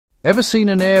Ever seen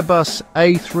an Airbus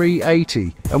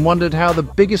A380 and wondered how the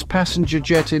biggest passenger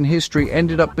jet in history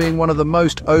ended up being one of the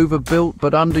most overbuilt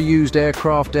but underused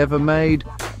aircraft ever made?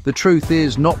 The truth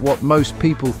is not what most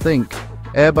people think.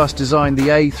 Airbus designed the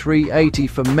A380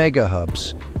 for mega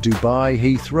hubs, Dubai,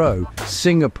 Heathrow,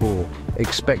 Singapore,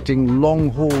 expecting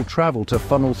long-haul travel to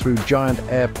funnel through giant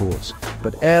airports.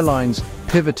 But airlines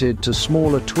pivoted to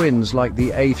smaller twins like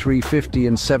the A350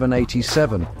 and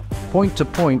 787.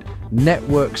 Point-to-point,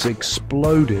 networks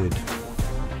exploded.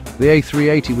 The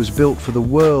A380 was built for the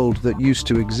world that used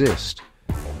to exist.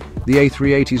 The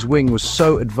A380's wing was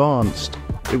so advanced,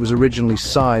 it was originally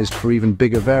sized for even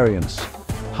bigger variants.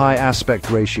 High aspect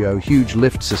ratio, huge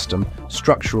lift system,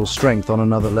 structural strength on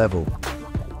another level.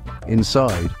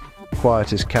 Inside,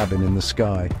 quietest cabin in the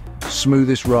sky,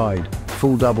 smoothest ride,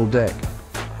 full double deck.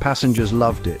 Passengers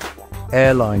loved it.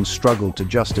 Airlines struggled to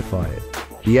justify it.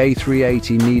 The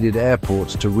A380 needed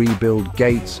airports to rebuild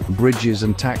gates, bridges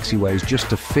and taxiways just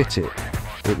to fit it.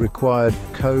 It required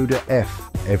Code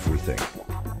F everything.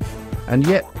 And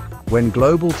yet, when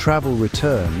global travel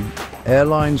returned,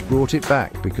 airlines brought it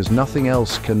back because nothing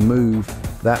else can move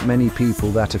that many people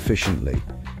that efficiently.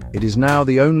 It is now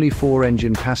the only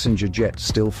four-engine passenger jet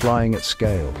still flying at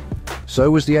scale. So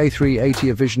was the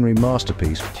A380 a visionary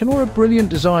masterpiece, or a brilliant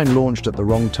design launched at the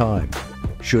wrong time?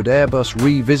 Should Airbus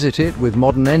revisit it with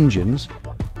modern engines?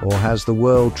 Or has the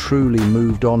world truly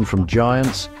moved on from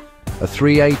giants? A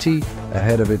 380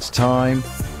 ahead of its time,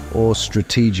 or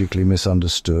strategically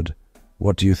misunderstood?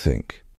 What do you think?